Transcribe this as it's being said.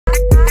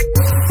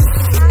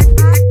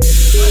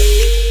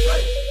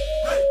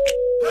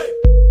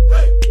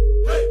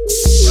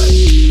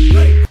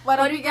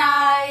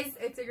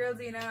your girl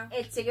Zena.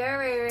 It's your girl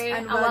Riri.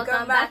 And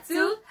welcome back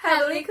to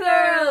Heavenly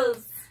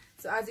Curls.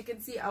 So as you can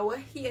see, our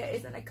hair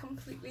is in a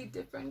completely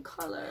different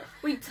color.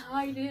 We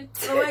tied it.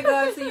 Oh my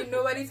god, so you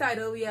know by the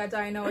title, we are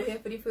dyeing our hair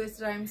for the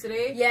first time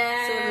today.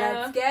 Yeah. So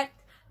let's get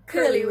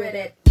curly with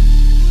it.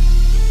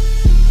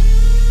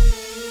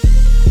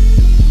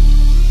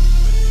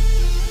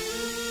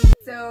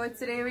 So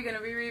today we're going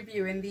to be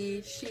reviewing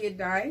the shade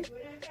dye.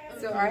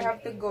 So I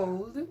have the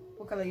gold.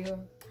 What color you have?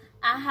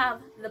 I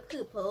have the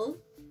purple.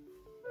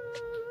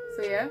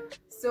 So yeah.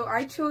 So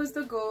I chose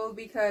the gold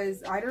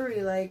because I don't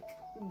really like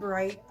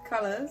bright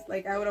colors.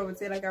 Like I would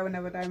say like I would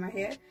never dye my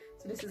hair.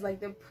 So this is like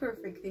the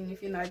perfect thing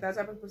if you're not that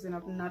type of person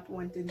of not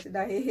wanting to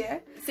dye your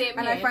hair. Same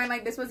and here. I find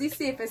like this was the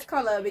safest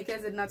color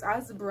because it's not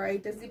as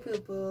bright as the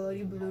purple or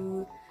the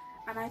blue.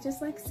 And I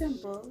just like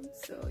simple.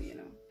 So you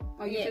know.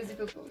 Oh, you chose the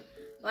purple.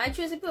 Well, I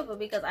chose the purple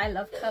because I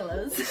love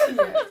colors.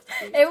 Yeah.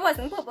 It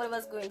wasn't purple, it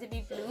was going to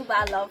be blue,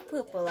 but I love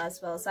purple as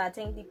well. So I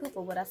think the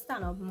purple would have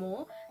stand out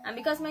more. And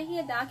because my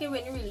hair dark, you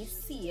wouldn't really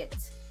see it,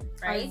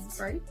 right? As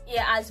bright?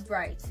 Yeah, as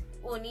bright.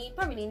 Only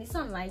probably in the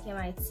sunlight you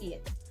might see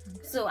it.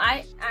 Okay. So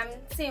I'm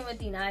same with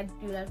Dina. I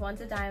do not want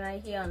to dye my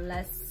hair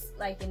unless,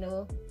 like, you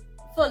know,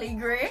 fully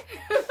grey.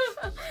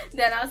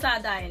 Then I'll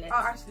start dyeing it.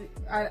 Oh, actually,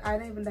 I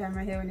don't even dye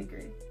my hair any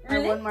grey.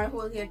 Really? I want my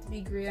whole hair to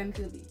be grey and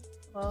curly.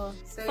 Oh,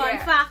 so fun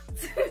fact.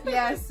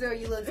 Yeah, so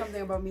you learned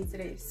something about me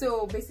today.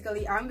 So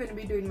basically I'm going to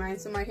be doing mine.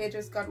 So my hair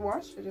just got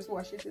washed. I just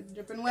washed it, it's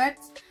dripping wet.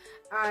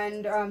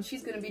 And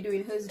she's going to be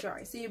doing hers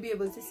dry. So you'll be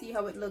able to see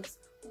how it looks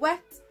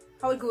wet,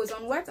 how it goes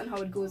on wet, and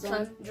how it goes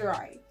on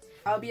dry.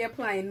 I'll be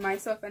applying my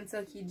soft and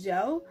silky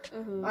gel.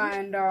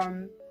 And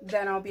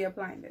then I'll be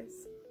applying this.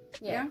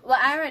 Yeah. Well,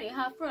 I already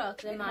have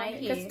products in my hair.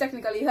 Because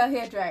technically her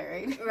hair dry,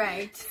 right?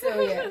 Right.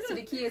 So yeah, so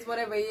the key is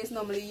whatever it is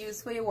normally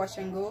used for your wash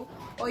and go.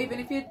 Or even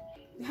if you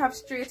have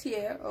straight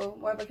hair or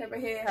whatever type of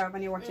hair you have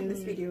and you're watching this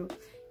video,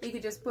 you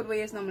could just put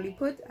where you normally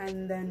put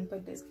and then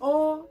put this,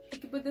 or you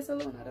could put this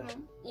alone. I don't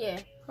know.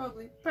 Yeah,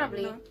 probably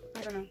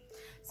I don't know.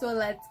 So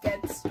let's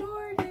get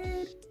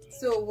started.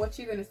 So what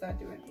you gonna start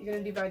doing? You're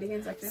gonna divide the hair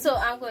in sections? So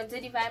I'm going to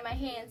divide my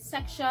hair in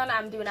section.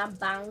 I'm doing a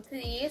bang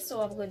today,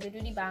 so I'm going to do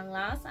the bang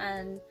last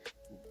and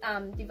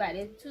divide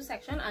it into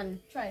section and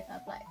try to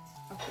apply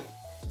it. Okay.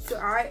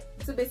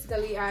 So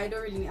basically I'm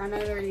not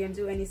really gonna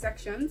do any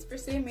sections per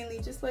se, mainly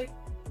just like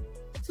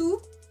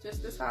two,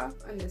 just this half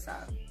and this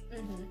half.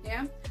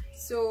 Yeah.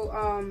 So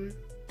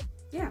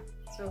yeah,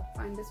 so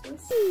find this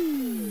first.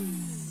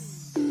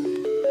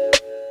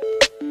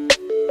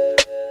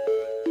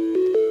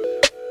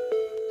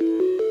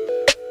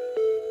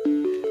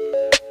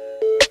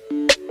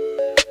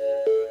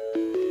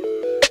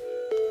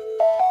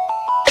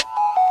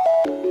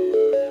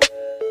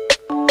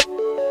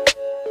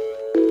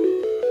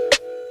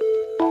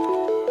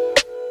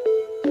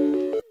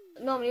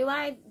 Normally what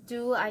I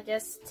do, I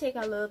just take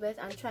a little bit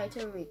and try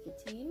to rake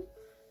it in.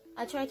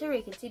 I try to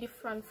rake it to the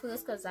front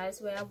first because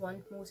that's where I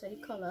want most of the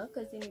color,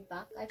 because in the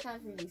back I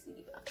can't really see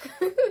the back.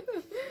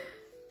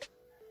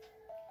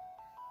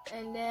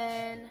 And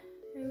then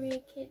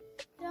rake it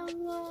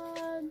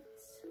downwards.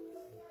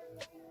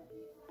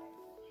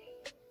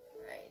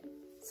 Right.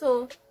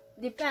 So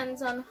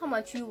depends on how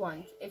much you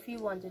want. If you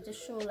wanted to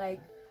show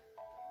like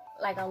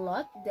a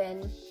lot,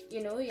 then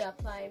you know you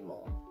apply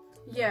more.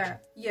 Yeah,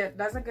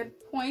 that's a good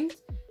point.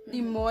 The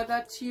more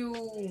that you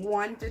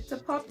want it to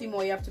pop, the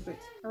more you have to put.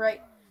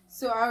 Right.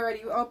 So I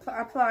already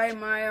apply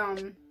my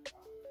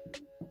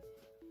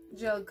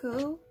gel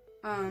curl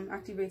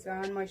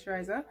activator and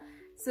moisturizer.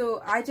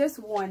 So I just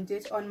want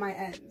it on my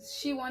ends.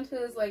 She wants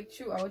hers like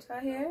throughout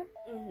her hair.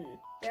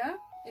 Yeah,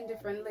 in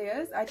different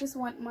layers. I just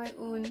want my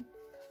own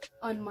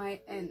on my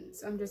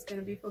ends. I'm just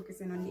gonna be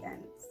focusing on the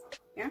ends.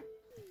 Yeah.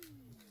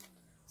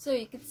 So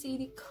you can see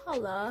the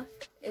color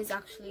is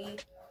actually,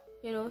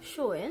 you know,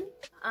 showing,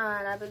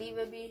 and I believe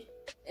it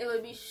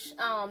will be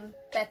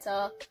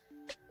better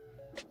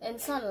in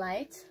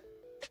sunlight.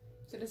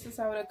 So this is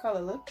how the color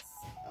looks.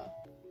 Oh,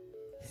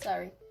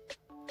 sorry.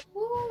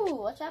 Ooh,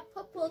 watch that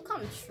purple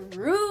come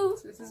true.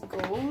 So this is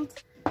gold,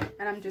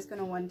 and I'm just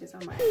gonna want this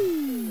on my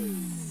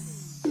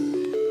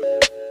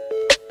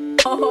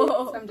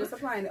So I'm just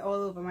applying it all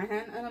over my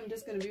hand, and I'm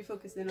just gonna be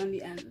focusing on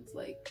the ends,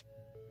 like,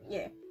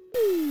 yeah.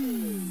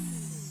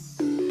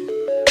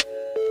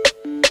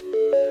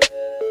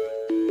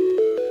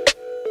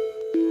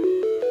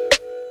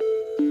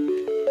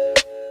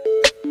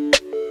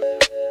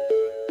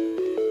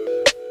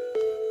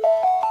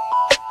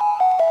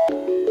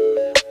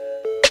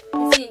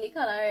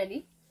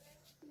 Already.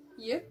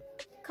 Yep.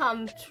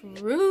 Come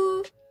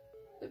true.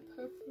 The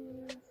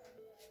purple.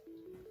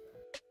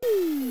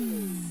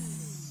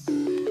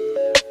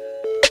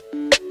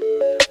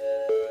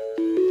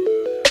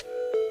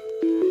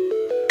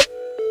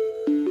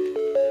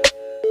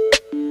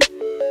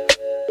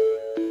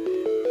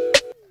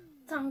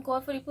 Thank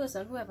God for the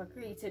person who ever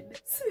created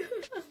this.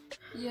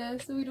 Yeah,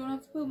 so we don't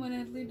have to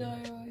permanently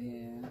dye our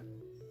hair.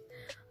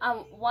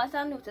 What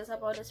I noticed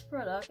about this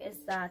product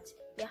is that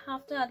you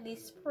have to at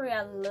least spray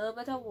a little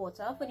bit of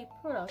water for the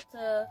product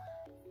to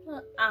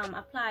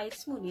apply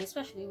smoothly,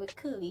 especially with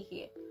curly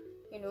hair,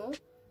 you know.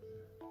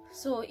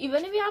 So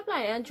even if you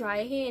apply it on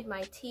dry hair, it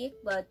might take,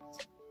 but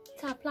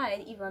to apply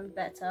it even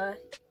better,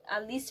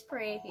 at least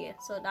spray hair.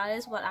 So that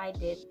is what I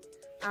did,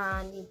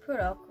 and the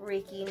product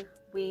raking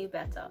way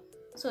better.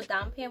 So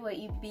damp hair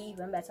will be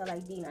even better,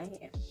 like Dina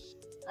here.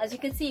 As you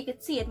can see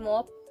it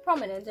more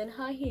prominent in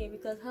her hair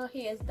because her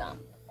hair is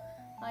damp.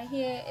 My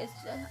hair is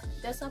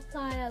just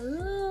apply a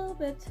little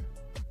bit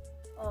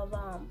of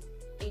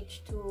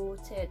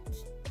H2 to it.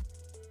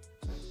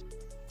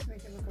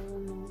 Make it look a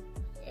little more.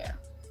 Yeah.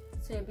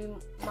 So it'll be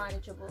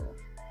manageable.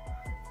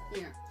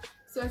 Yeah.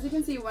 So as you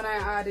can see, when I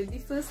added the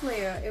first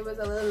layer, it was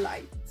a little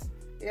light.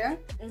 Yeah.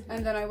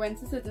 And then I went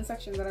to certain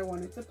sections that I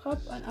wanted to pop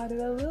and added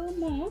a little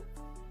more.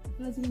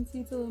 And as you can see,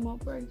 it's a little more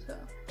brighter.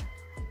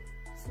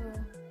 So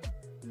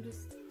I'm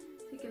just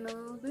taking a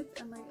little bit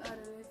and like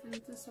adding it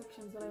into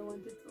sections that I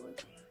wanted to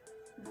look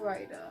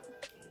brighter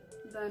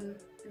than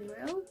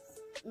anywhere else.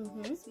 So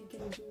you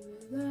can do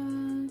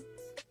that.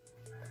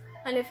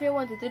 And if you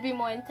want it to be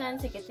more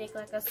intense, you can take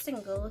like a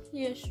single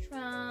hair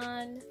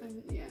strand,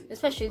 And, yeah,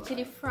 especially to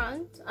the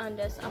front, and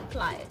just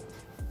apply it.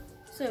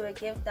 So it will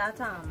give that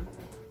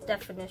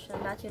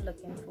definition that you're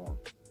looking for.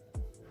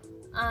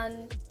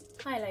 And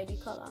highlight the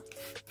color.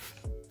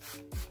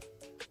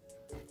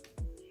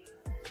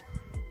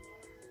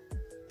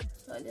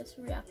 So just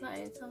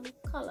reapplying some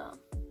color.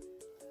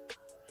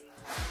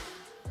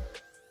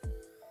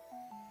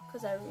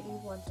 Because I really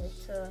wanted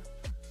to.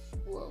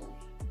 Whoa.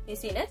 You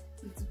seen it?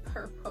 It's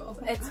purple.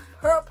 It's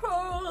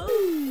purple!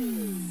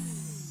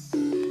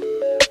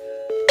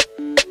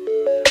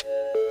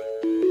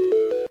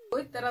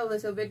 That a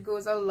little bit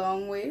goes a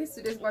long way,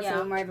 so this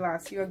bottle might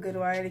last you a good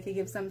while. You can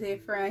give some to your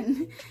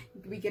friend.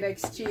 We could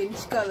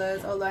exchange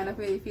colors, although I'm not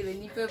really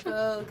feeling the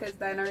purple because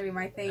that's not really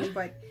my thing,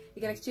 but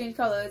you can exchange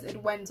colors.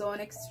 It went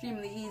on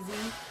extremely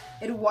easy.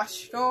 It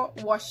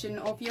washing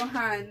off your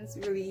hands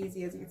really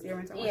easy, as you can see. I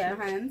went to wash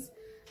my hands.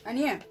 And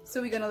yeah,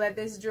 so we're gonna let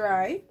this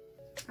dry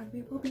and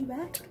we will be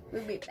back.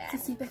 We'll be back to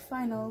see the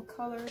final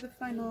color, the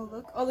final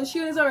look. Although she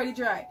is already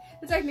dry.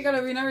 The technical,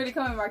 we're not really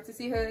coming back to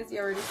see hers. You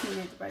already seen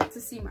it, but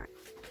to see mine.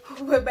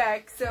 We're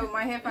back. So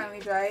my hair finally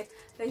dried.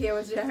 The hair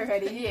was dry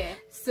already. Yeah.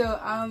 So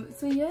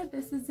yeah,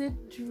 this is it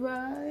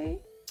dry.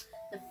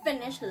 The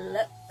finished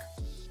look.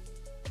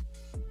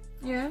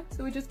 Yeah.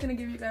 So we're just gonna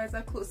give you guys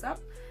a close up,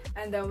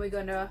 and then we're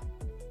gonna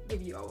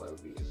give you our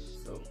review.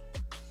 So.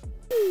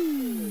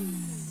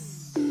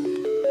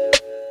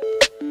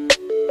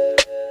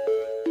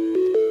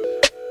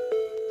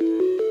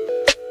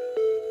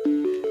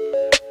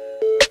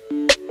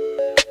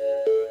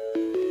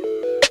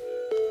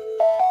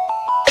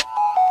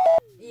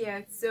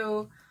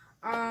 So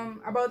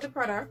about the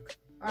product,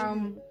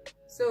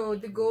 so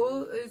the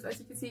goal is, as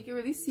you can see, you can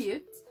really see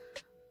it.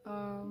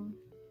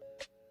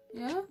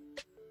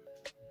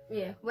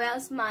 Yeah,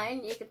 whereas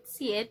mine, you could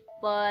see it,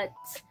 but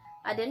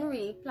I didn't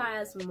really apply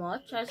as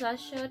much as I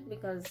should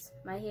because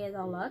my hair is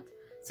a lot.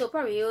 So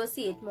probably you'll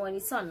see it more in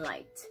the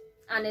sunlight,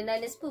 and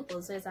then it's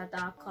purple, so it's a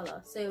dark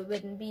color, so it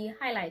wouldn't be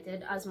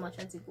highlighted as much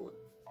as the gold.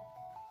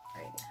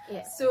 Right.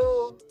 Yeah.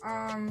 So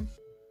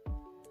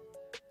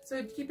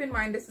keep in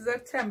mind, this is a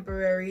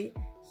temporary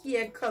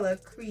hair color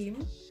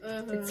cream.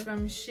 It's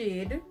from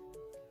Shade.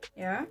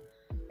 Yeah.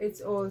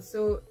 It's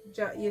also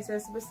you're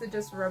supposed to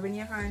just rub in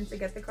your hand to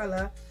get the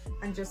color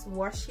and just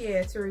wash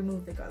hair to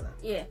remove the color.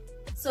 Yeah.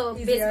 So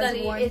Easy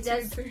basically, one, it two,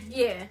 just three.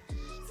 yeah.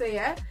 So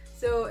yeah.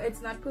 So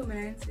it's not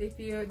permanent. If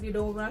you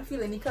don't want to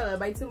feel any color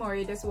by tomorrow,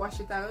 you just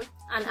wash it out.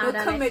 And no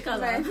add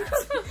commitment.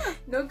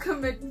 No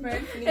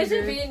commitment. It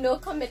should be no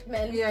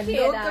commitment. Yeah,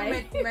 no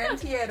commitment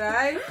here,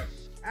 right?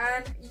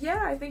 And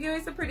yeah, I think it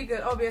was a pretty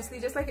good.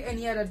 Obviously, just like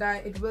any other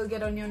dye, it will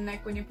get on your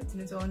neck when you're putting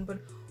it on. But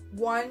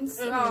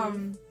once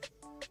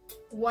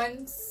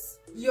once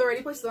you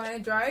already put it on and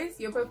it dries,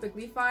 you're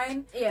perfectly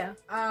fine. Yeah.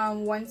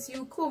 Once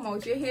you comb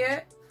out your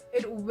hair,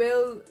 it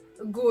will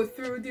go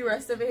through the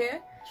rest of your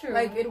hair. True.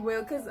 Like it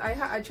will, because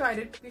I tried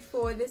it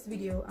before this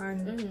video,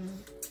 and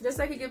just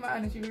like I gave my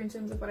honest review in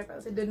terms of what I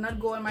felt, it did not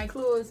go on my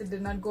clothes, it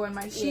did not go on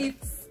my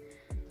sheets,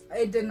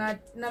 it did not,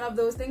 none of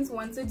those things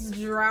once it's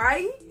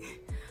dry.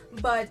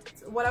 But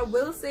what I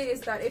will say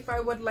is that if I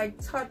would like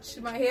touch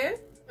my hair,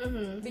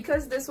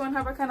 because this one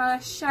have a kind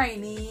of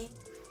shiny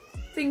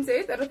thing to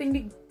it, I don't think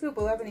the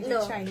purple have anything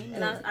shiny.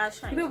 Not as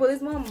shiny. The purple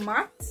is more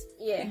matte.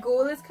 Yeah. The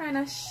gold is kind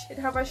of it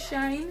have a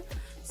shine.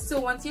 So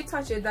once you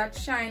touch it, that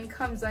shine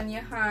comes on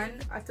your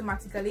hand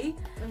automatically,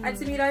 and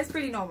to me that is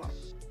pretty normal.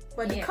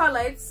 But the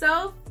color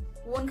itself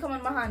won't come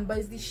on my hand, but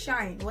it's the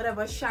shine,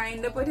 whatever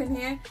shine they put in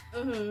here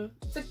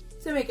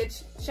to make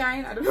it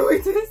shine. I don't know what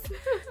it is.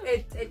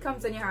 It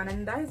comes on your hand,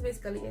 and that is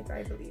basically it,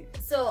 I believe.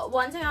 So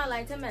one thing I'd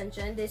like to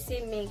mention, they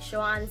say make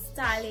sure and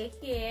style your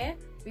hair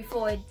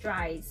before it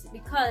dries,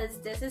 because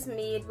this is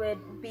made with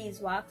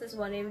beeswax as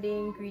one of the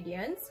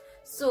ingredients.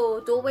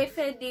 So don't wait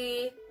for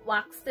the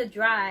wax to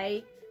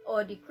dry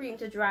or the cream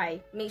to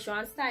dry. Make sure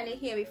and style your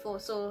hair before.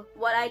 So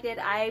what I did,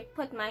 I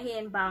put my hair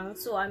in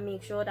bangs, so I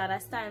make sure that I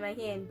style my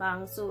hair in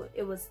bangs so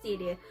it will stay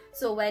there.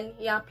 So when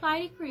you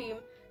apply the cream,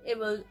 it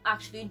will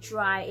actually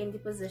dry in the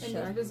position.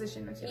 In the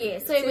position that yeah,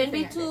 so it won't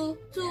be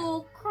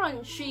too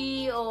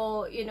crunchy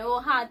or, you know,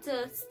 hard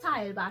to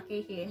style back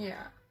in here.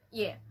 Yeah.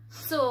 Yeah.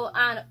 So,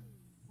 and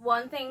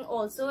one thing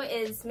also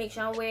is make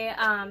sure wear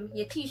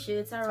your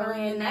t-shirts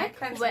around your neck.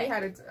 Hence we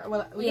had it.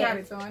 Well, we had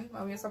it on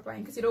when we were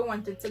supplying, because you don't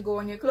want it to go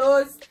on your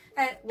clothes.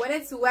 And when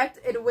it's wet,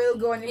 it will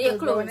go on your clothes.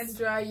 But when it's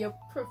dry, you're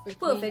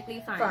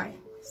perfectly fine.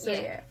 So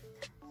yeah.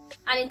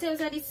 And in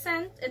terms of the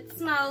scent, it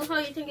smells. How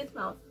do you think it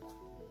smells?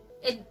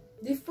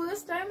 The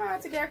first time I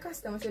had to get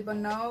accustomed to it, but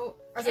now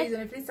as I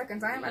using it for the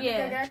second time, I think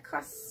I get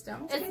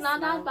accustomed to it. It's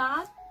not that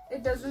bad.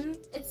 It doesn't.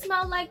 It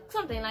smells like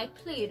something like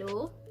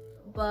Play-Doh,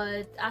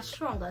 but a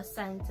stronger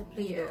scent to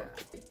Play-Doh.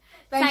 Yeah.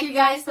 Thank you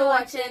guys for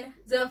watching.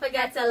 Don't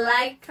forget to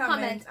like,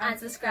 comment, and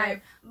subscribe.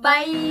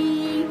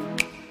 Bye!